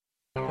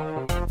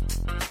Oh,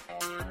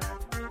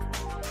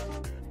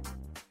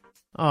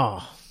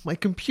 my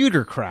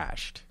computer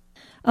crashed.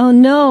 Oh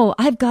no,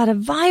 I've got a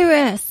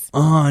virus.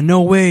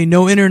 No way,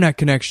 no internet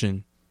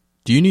connection.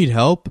 Do you need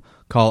help?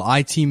 Call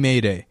IT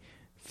Mayday,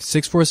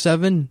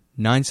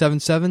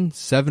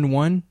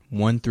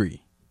 647-977-7113.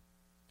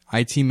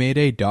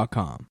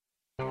 itmayday.com.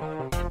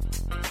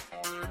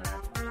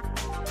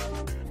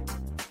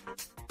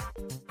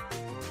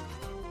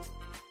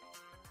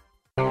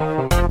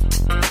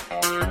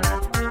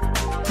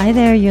 Hi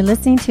there, you're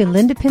listening to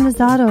Linda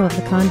Pinizzato of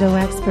The Condo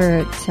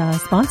Expert,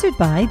 sponsored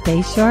by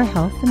Bayshore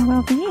Health and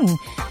Wellbeing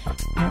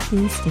at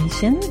the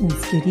station and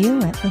studio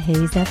at the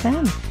Hayes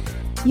FM.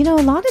 You know,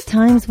 a lot of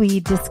times we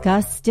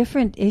discuss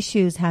different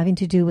issues having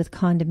to do with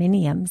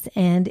condominiums,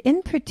 and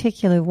in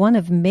particular, one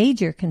of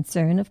major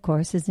concern, of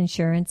course, is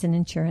insurance and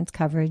insurance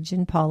coverage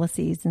and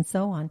policies and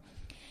so on.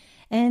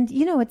 And,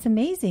 you know, it's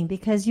amazing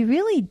because you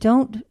really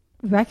don't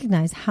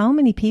recognize how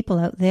many people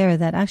out there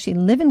that actually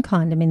live in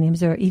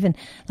condominiums or even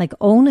like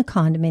own a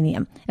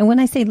condominium. And when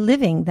I say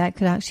living, that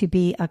could actually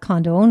be a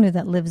condo owner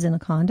that lives in a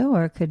condo,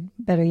 or it could,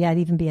 better yet,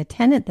 even be a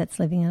tenant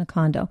that's living in a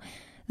condo.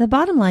 The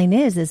bottom line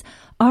is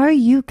are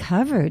you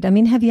covered? I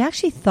mean, have you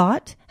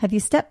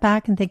stepped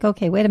back and think,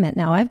 okay, wait a minute,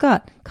 now I've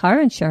got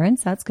car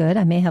insurance, that's good.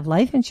 I may have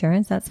life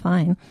insurance, that's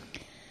fine.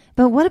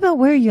 But what about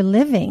where you're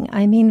living?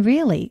 I mean,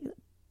 really,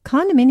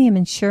 condominium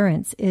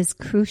insurance is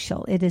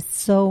crucial. It is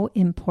so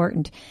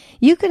important.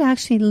 You could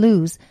actually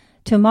lose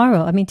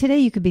tomorrow. I mean, today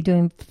you could be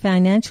doing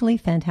financially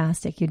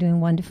fantastic. You're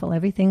doing wonderful.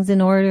 Everything's in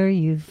order.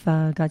 You've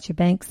got your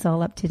banks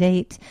all up to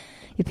date.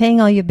 You're paying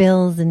all your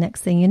bills. And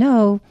next thing you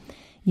know,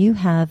 you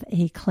have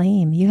a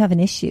claim. You have an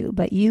issue,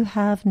 but you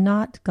have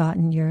not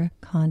gotten your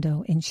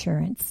condo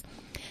insurance.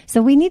 So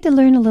we need to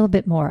learn a little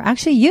bit more.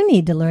 Actually, you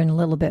need to learn a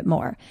little bit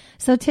more.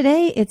 So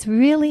today it's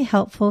really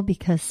helpful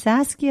because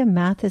Saskia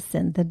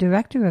Matheson, the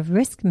Director of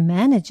Risk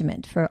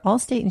Management for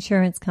Allstate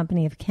Insurance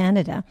Company of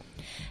Canada,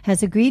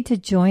 has agreed to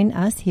join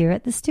us here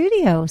at the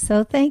studio.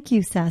 So thank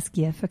you,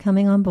 Saskia, for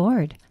coming on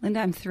board.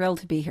 Linda, I'm thrilled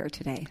to be here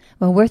today.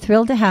 Well, we're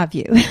thrilled to have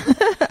you.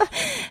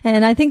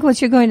 And I think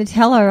what you're going to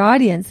tell our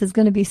audience is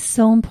going to be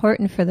so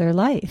important for their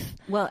life.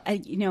 Well,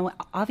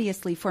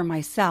 obviously for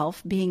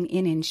myself, being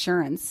in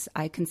insurance,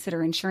 I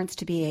consider insurance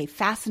to be a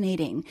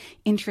fascinating,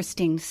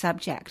 interesting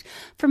subject.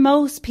 For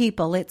most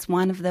people, it's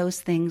one of those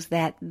things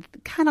that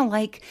kind of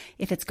like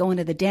if it's going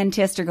to the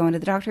dentist or going to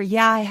the doctor,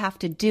 yeah, I have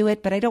to do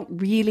it, but I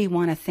don't really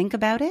want to think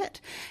about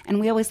it. And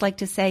we always like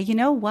to say, you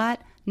know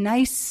what?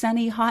 Nice,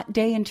 sunny, hot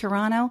day in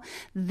Toronto.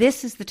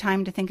 This is the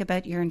time to think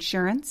about your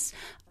insurance.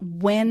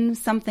 When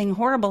something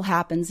horrible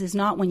happens is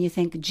not when you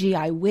think, gee,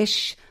 I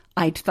wish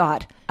I'd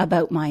thought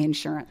about my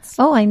insurance.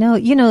 Oh, I know.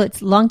 You know,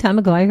 it's a long time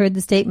ago. I heard the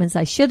statements,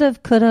 I should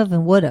have, could have,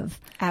 and would have.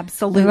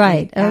 Absolutely.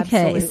 Right. Okay.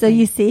 Absolutely. So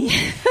you see,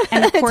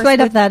 and of course, it's right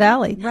up that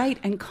alley. Right.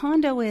 And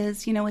condo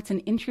is, it's an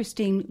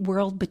interesting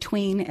world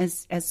between,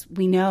 as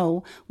we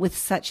know, with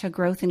such a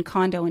growth in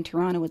condo in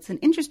Toronto, it's an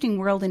interesting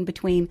world in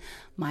between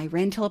my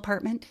rental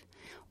apartment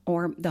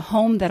or the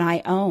home that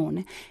I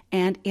own.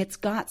 And it's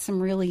got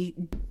some really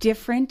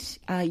different,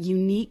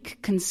 unique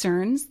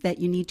concerns that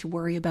you need to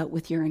worry about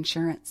with your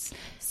insurance.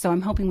 So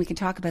I'm hoping we can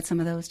talk about some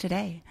of those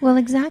today. Well,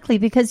 exactly.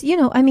 Because,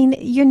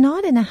 you're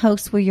not in a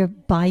house where you're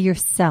by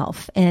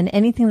yourself and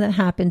anything that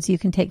happens, you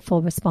can take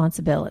full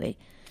responsibility.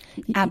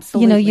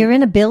 Absolutely. You're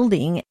in a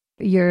building.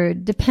 You're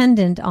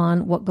dependent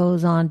on what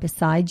goes on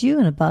beside you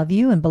and above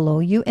you and below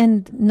you,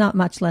 and not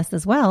much less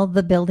as well,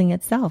 the building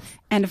itself.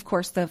 And of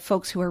course, the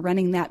folks who are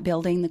running that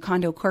building, the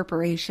condo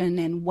corporation,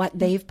 and what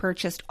they've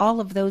purchased, all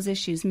of those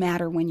issues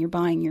matter when you're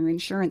buying your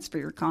insurance for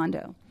your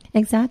condo.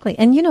 Exactly.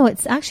 And,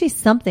 it's actually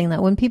something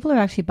that when people are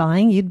actually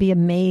buying, you'd be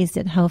amazed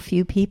at how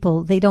few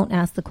people, they don't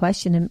ask the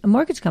question. And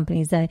mortgage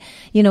companies,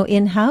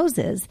 in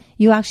houses,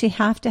 you actually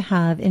have to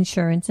have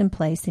insurance in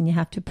place and you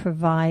have to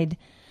provide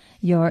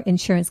your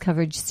insurance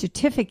coverage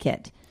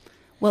certificate.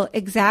 Well,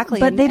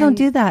 exactly. But they don't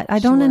do that. I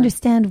don't Sure.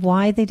 understand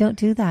why they don't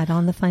do that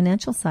on the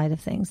financial side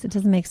of things. It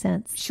doesn't make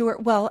sense. Sure.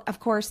 Well,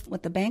 of course,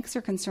 what the banks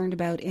are concerned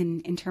about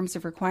in terms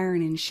of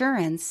requiring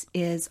insurance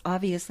is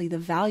obviously the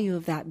value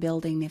of that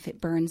building. If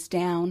it burns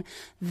down,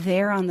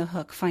 they're on the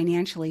hook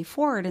financially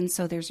for it. And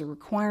so there's a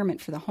requirement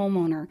for the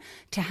homeowner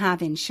to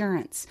have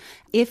insurance.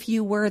 If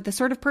you were the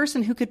sort of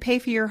person who could pay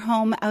for your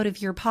home out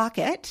of your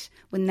pocket,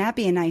 wouldn't that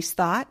be a nice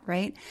thought,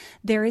 right?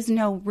 There is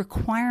no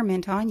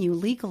requirement on you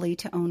legally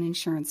to own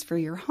insurance for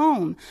your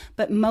home.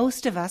 But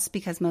most of us,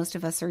 because most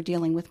of us are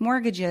dealing with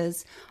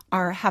mortgages,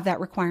 have that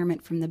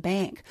requirement from the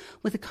bank.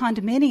 With a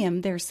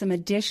condominium, there's some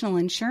additional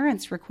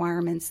insurance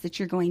requirements that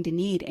you're going to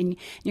need. And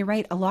you're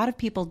right, a lot of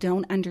people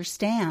don't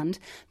understand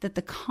that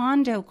the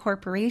condo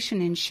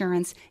corporation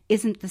insurance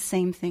isn't the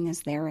same thing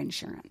as their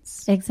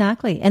insurance.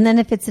 Exactly. And then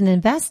if it's an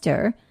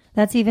investor,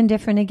 that's even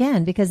different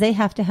again, because they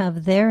have to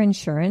have their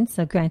insurance.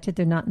 So granted,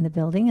 they're not in the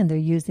building and they're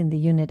using the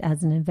unit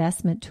as an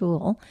investment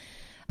tool,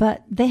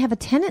 but they have a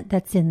tenant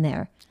that's in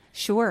there.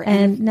 Sure.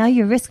 And now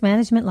your risk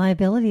management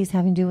liability is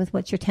having to do with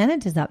what your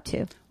tenant is up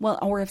to. Well,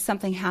 or if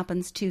something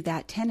happens to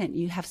that tenant,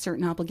 you have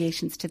certain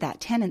obligations to that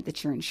tenant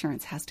that your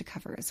insurance has to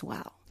cover as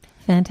well.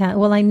 Fantastic.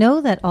 Well, I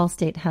know that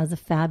Allstate has a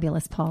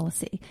fabulous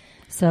policy.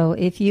 So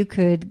if you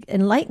could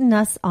enlighten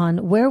us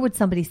on where would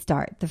somebody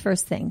start, the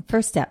first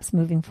steps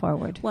moving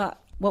forward. Well,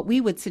 what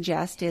we would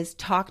suggest is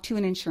talk to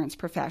an insurance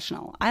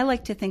professional. I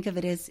like to think of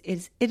it as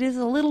it is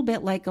a little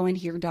bit like going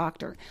to your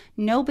doctor.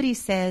 Nobody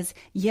says,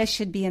 yes,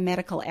 should be a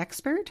medical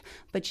expert,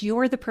 but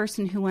you're the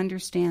person who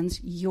understands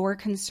your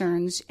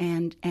concerns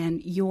and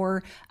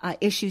your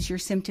issues, your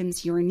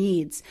symptoms, your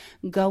needs.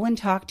 Go and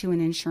talk to an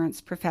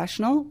insurance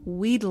professional.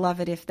 We'd love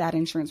it if that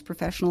insurance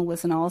professional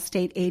was an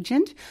Allstate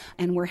agent,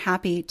 and we're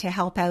happy to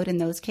help out in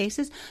those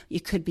cases.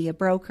 It could be a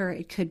broker.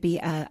 It could be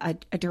a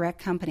direct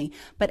company.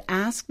 But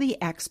ask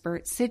the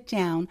expert. Sit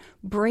down,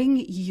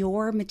 bring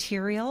your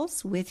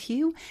materials with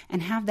you,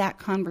 and have that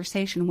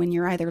conversation when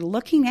you're either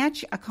looking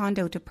at a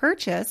condo to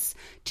purchase,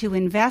 to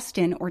invest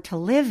in, or to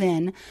live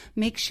in.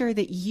 Make sure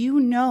that you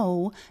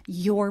know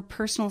your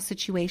personal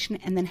situation,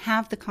 and then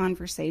have the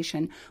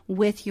conversation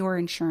with your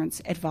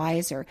insurance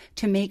advisor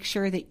to make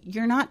sure that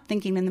you're not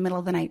thinking in the middle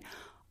of the night,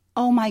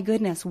 oh my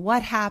goodness,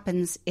 what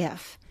happens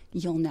if?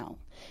 You'll know.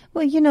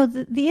 Well, you know,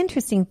 the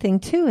interesting thing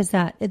too is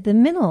that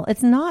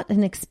it's not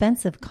an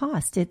expensive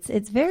cost. It's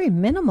very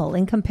minimal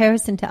in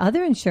comparison to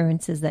other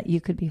insurances that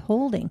you could be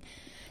holding.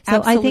 So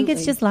Absolutely. I think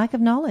it's just lack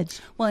of knowledge.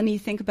 Well, and you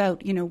think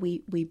about,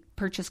 we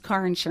purchase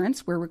car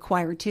insurance, we're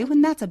required to,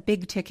 and that's a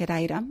big ticket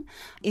item.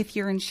 If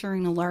you're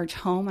insuring a large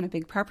home on a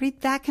big property,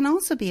 that can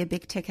also be a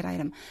big ticket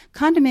item.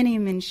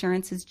 Condominium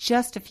insurance is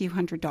just a few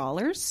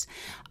 $100s,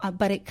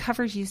 but it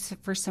covers you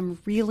for some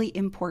really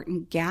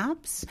important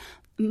gaps.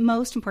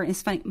 Most important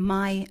is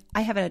funny.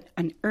 I have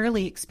an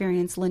early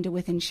experience, Linda,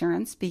 with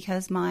insurance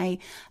because my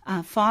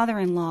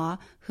father-in-law,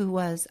 who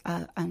was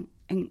a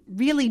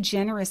really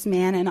generous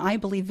man and I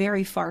believe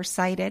very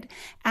far-sighted,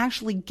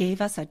 actually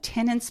gave us a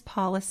tenant's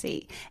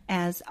policy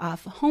as a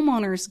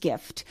homeowner's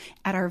gift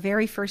at our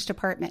very first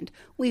apartment.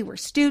 We were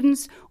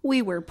students,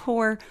 we were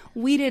poor,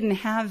 we didn't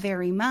have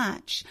very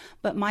much,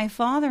 but my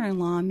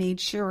father-in-law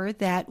made sure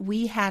that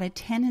we had a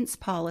tenant's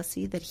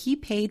policy that he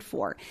paid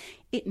for.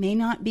 It may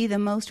not be the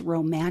most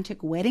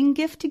romantic wedding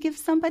gift to give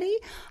somebody,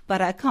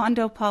 but a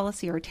condo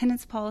policy or a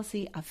tenant's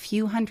policy, a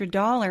few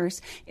 $100s,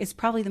 is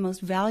probably the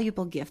most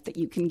valuable gift that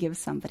you can give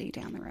somebody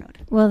down the road.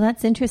 Well,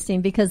 that's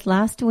interesting because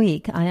last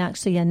week I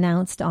actually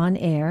announced on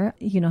air,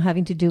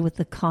 having to do with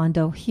the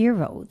Condo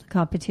Hero, the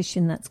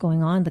competition that's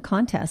going on, the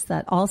contest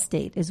that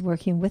Allstate is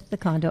working with the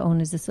Condo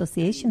Owners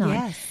Association on.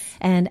 Yes.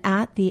 And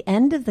at the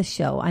end of the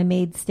show, I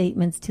made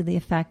statements to the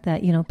effect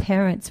that,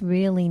 parents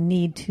really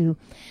need to,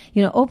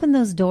 open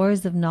those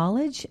doors of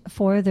knowledge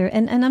for their,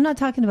 and I'm not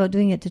talking about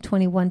doing it to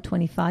 21,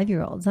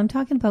 25-year-olds. I'm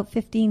talking about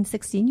 15,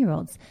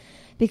 16-year-olds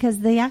because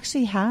they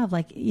actually have,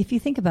 if you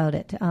think about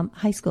it,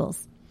 high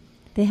schools,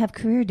 they have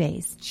career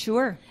days.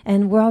 Sure.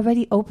 And we're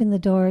already open the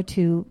door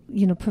to,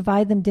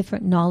 provide them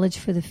different knowledge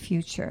for the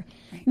future.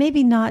 Right.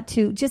 Maybe not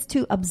just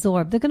to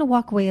absorb. They're going to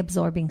walk away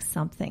absorbing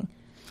something.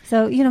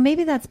 So,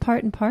 maybe that's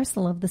part and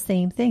parcel of the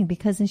same thing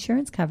because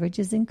insurance coverage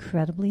is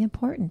incredibly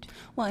important.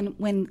 Well, and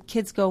when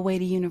kids go away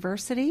to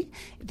university,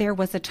 there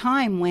was a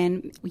time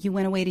when you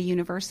went away to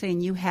university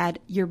and you had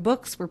your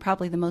books were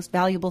probably the most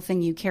valuable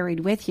thing you carried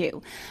with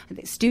you.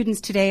 The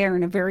students today are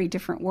in a very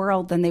different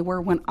world than they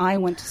were when I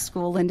went to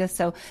school, Linda.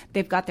 So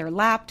they've got their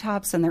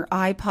laptops and their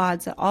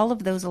iPods, all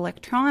of those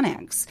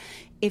electronics.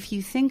 If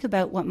you think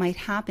about what might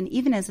happen,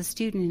 even as a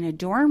student in a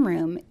dorm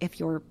room, if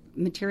your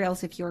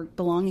materials, if your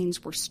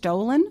belongings were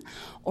stolen,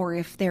 or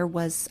if there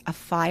was a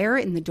fire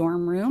in the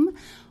dorm room,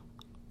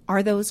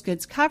 are those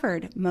goods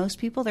covered? Most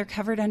people, they're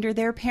covered under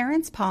their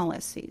parents'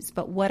 policies.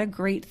 But what a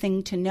great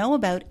thing to know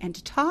about and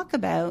to talk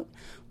about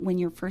when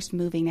you're first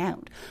moving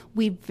out.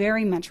 We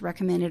very much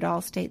recommend at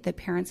Allstate that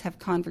parents have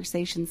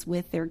conversations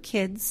with their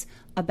kids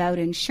about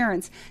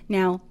insurance.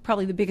 Now,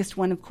 probably the biggest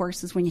one, of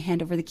course, is when you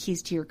hand over the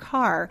keys to your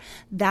car.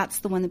 That's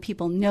the one that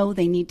people know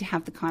they need to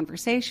have the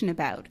conversation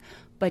about.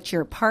 But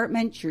your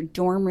apartment, your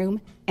dorm room,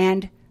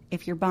 and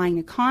if you're buying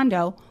a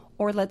condo,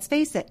 or let's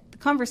face it, the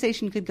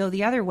conversation could go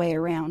the other way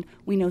around.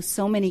 We know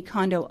so many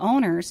condo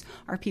owners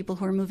are people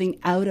who are moving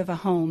out of a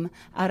home,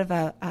 out of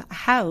a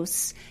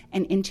house,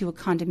 and into a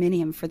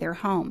condominium for their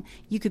home.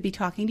 You could be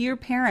talking to your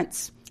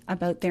parents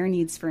about their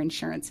needs for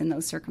insurance in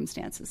those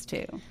circumstances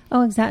too.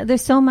 Oh, exactly.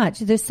 There's so much.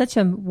 There's such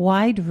a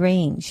wide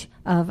range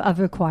of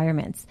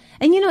requirements.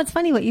 And it's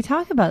funny what you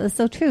talk about. It's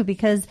so true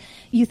because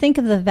you think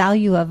of the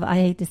value of, I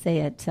hate to say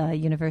it,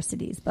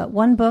 universities, but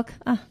one book,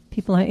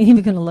 people aren't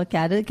even going to look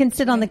at it. It can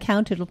sit on the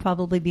counter. It'll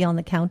probably be on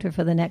the counter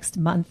for the next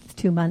month,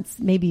 2 months,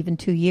 maybe even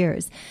 2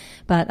 years.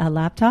 But a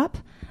laptop,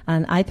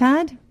 an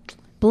iPad,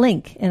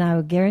 blink, and I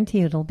would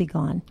guarantee it'll be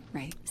gone.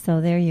 Right. So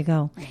there you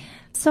go. Right.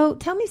 So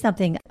tell me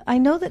something. I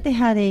know that they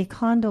had a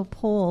condo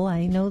poll.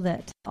 I know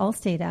that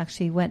Allstate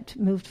actually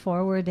moved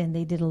forward and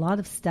they did a lot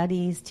of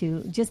studies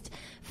to just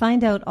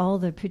find out all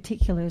the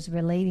particulars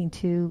relating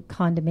to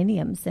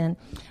condominiums. And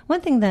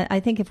one thing that I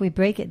think if we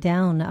break it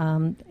down,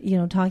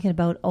 talking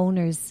about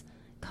owners'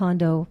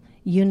 condo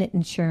unit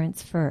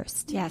insurance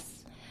first.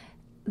 Yes.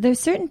 There's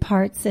certain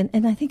parts,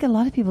 and I think a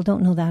lot of people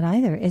don't know that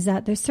either, is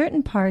that there's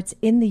certain parts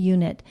in the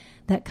unit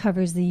that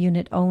covers the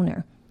unit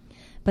owner.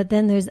 But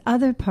then there's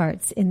other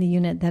parts in the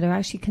unit that are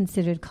actually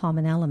considered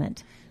common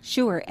element.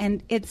 Sure,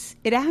 and it's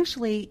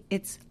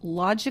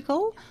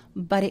logical,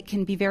 but it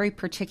can be very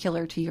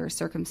particular to your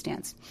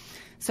circumstance.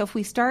 So if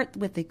we start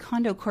with the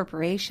condo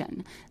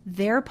corporation,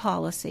 their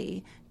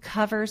policy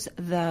covers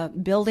the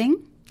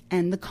building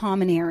and the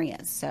common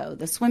areas. So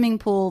the swimming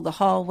pool, the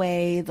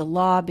hallway, the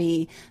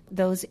lobby,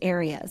 those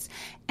areas.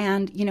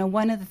 And,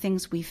 one of the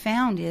things we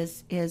found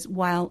is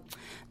while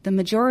the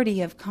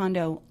majority of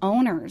condo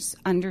owners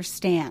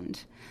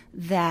understand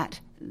that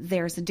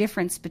there's a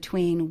difference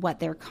between what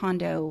their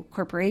condo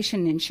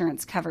corporation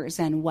insurance covers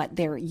and what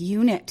their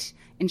unit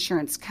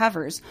insurance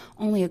covers,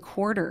 only a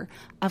quarter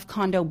of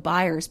condo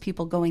buyers,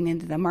 people going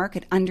into the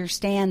market,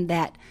 understand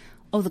that,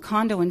 the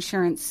condo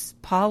insurance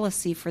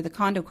policy for the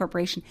condo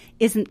corporation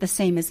isn't the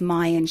same as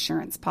my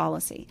insurance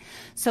policy.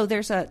 So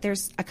there's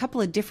a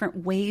couple of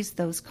different ways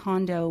those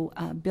condo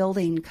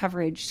building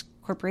coverage,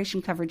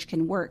 corporation coverage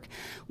can work.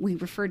 We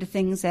refer to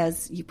things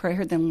as, you probably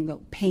heard them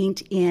go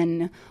paint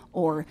in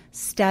or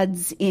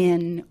studs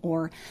in,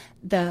 or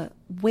the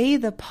way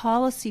the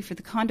policy for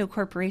the condo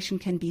corporation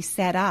can be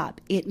set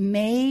up. It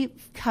may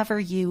cover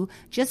you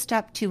just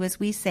up to, as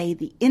we say,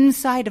 the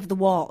inside of the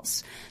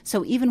walls.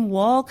 So even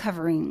wall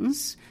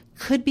coverings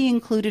could be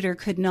included or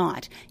could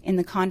not in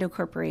the condo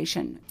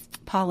corporation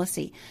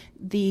policy.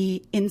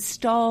 The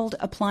installed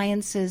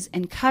appliances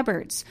and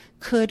cupboards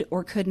could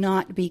or could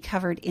not be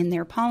covered in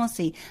their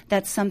policy.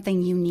 That's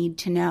something you need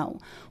to know.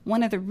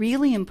 One of the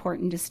really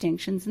important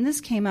distinctions, and this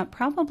came up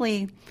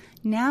probably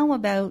now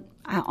about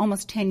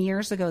almost 10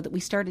 years ago, that we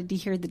started to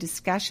hear the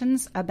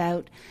discussions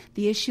about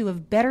the issue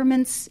of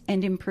betterments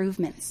and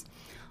improvements.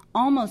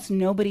 Almost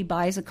nobody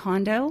buys a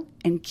condo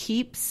and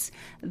keeps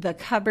the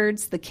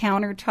cupboards, the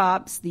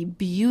countertops, the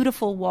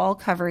beautiful wall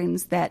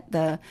coverings that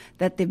the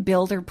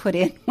builder put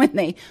in when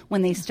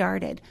they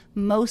started.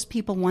 Most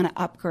people want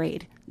to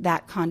upgrade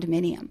that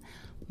condominium.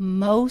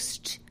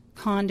 Most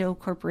condo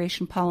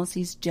corporation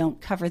policies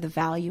don't cover the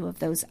value of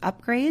those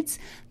upgrades.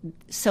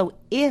 So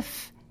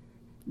if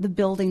the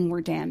building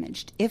were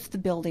damaged, if the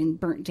building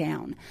burnt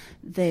down,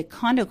 the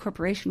condo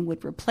corporation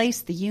would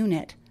replace the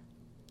unit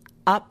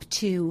up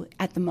to,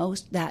 at the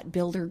most, that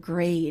builder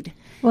grade.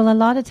 Well, a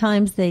lot of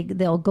times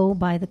they'll go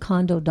by the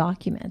condo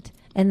document.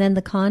 And then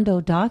the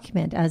condo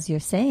document, as you're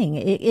saying,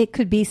 it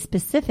could be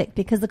specific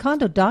because the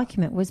condo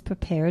document was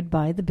prepared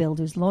by the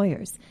builder's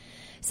lawyers.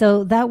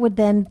 So that would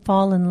then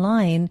fall in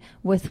line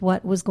with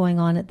what was going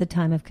on at the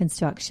time of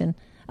construction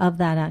of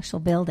that actual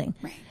building.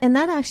 Right. And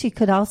that actually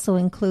could also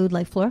include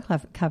like floor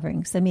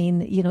coverings. I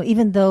mean,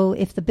 even though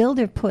if the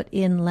builder put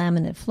in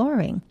laminate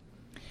flooring,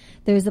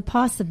 there's a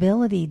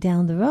possibility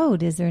down the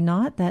road, is there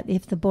not, that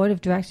if the board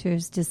of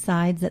directors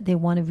decides that they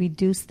want to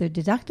reduce their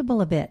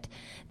deductible a bit,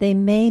 they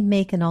may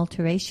make an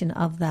alteration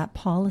of that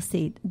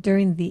policy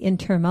during the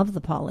interim of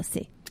the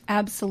policy.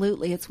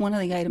 Absolutely. It's one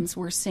of the items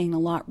we're seeing a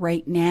lot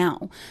right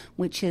now,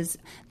 which is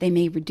they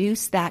may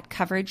reduce that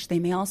coverage. They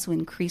may also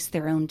increase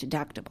their own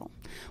deductible.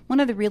 One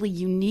of the really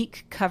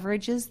unique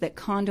coverages that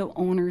condo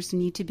owners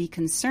need to be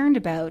concerned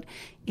about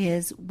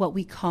is what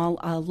we call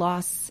a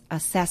loss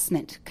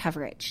assessment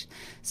coverage.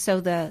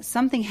 So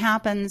something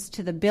happens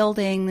to the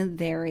building,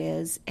 there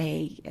is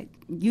a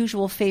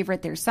usual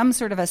favorite, there's some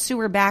sort of a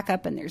sewer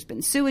backup and there's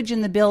been sewage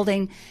in the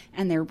building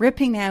and they're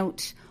ripping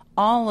out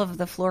all of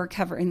the floor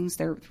coverings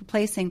they're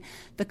replacing.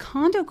 The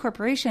condo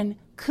corporation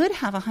could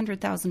have a $100,000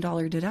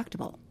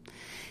 deductible.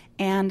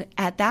 And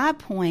at that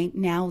point,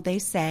 now they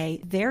say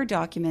their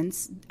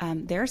documents,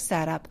 their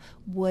setup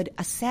would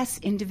assess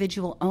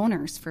individual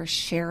owners for a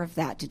share of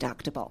that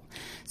deductible.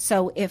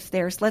 So if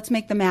let's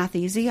make the math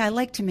easy. I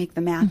like to make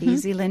the math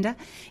easy, Linda.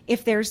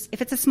 If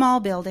it's a small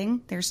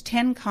building, there's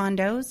 10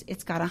 condos,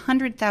 it's got a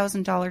 $100,000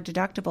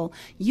 deductible,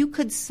 you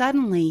could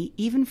suddenly,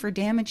 even for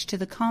damage to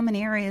the common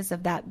areas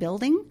of that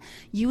building,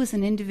 you as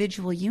an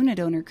individual unit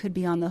owner could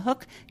be on the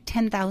hook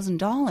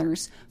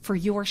 $10,000 for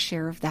your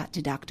share of that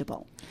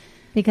deductible.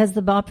 Because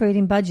the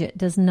operating budget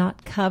does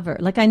not cover,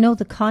 like I know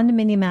the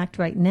Condominium Act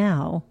right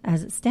now,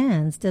 as it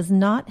stands, does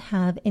not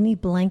have any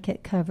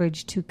blanket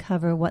coverage to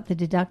cover what the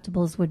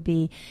deductibles would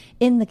be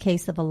in the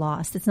case of a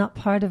loss. It's not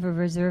part of a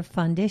reserve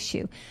fund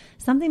issue.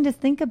 Something to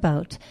think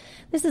about.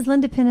 This is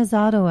Linda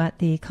Pinizzotto at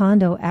the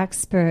Condo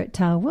Expert.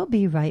 We'll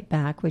be right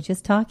back. We're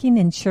just talking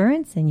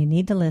insurance and you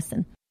need to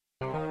listen.